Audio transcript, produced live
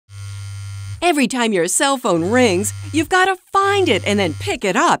Every time your cell phone rings, you've got to find it and then pick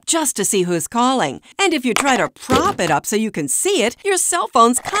it up just to see who's calling. And if you try to prop it up so you can see it, your cell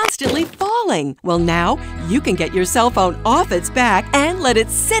phone's constantly falling. Well, now you can get your cell phone off its back and let it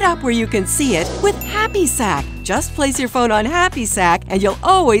sit up where you can see it with Happy Sack. Just place your phone on Happy Sack and you'll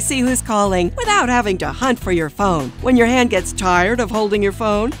always see who's calling without having to hunt for your phone. When your hand gets tired of holding your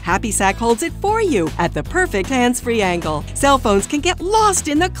phone, Happy Sack holds it for you at the perfect hands-free angle. Cell phones can get lost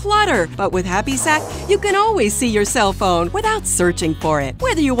in the clutter, but with Happy Sack, you can always see your cell phone without searching for it.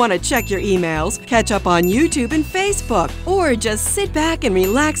 Whether you want to check your emails, catch up on YouTube and Facebook, or just sit back and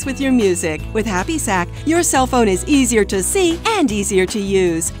relax with your music, with Happy Sack, your cell phone is easier to see and easier to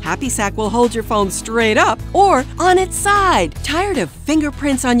use. Happy Sack will hold your phone straight up or on its side. Tired of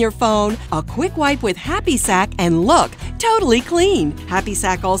fingerprints on your phone? A quick wipe with Happy Sack and look, totally clean. Happy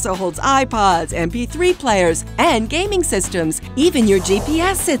Sack also holds iPods, MP3 players, and gaming systems. Even your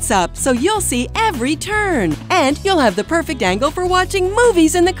GPS sits up, so you'll see every turn. And you'll have the perfect angle for watching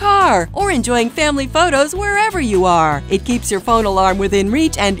movies in the car or enjoying family photos wherever you are. It keeps your phone alarm within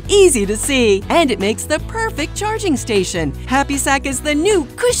reach and easy to see. And it makes the perfect charging station. Happy Sack is the new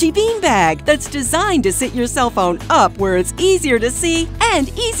cushy beanbag that's designed to sit your cell phone up where it's easier to see and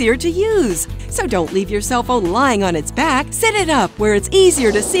easier to use. So don't leave your cell phone lying on its back. Sit it up where it's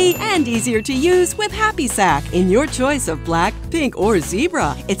easier to see and easier to use with Happy Sack in your choice of black, pink, or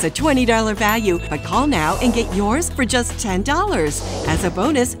zebra. It's a $20 value, but call now and get yours for just $10. As a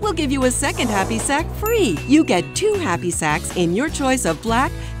bonus, we'll give you a second Happy Sack free. You get 2 Happy Sacks in your choice of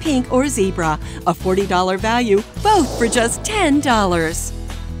black, pink, or zebra. A $40 value, both for just $10.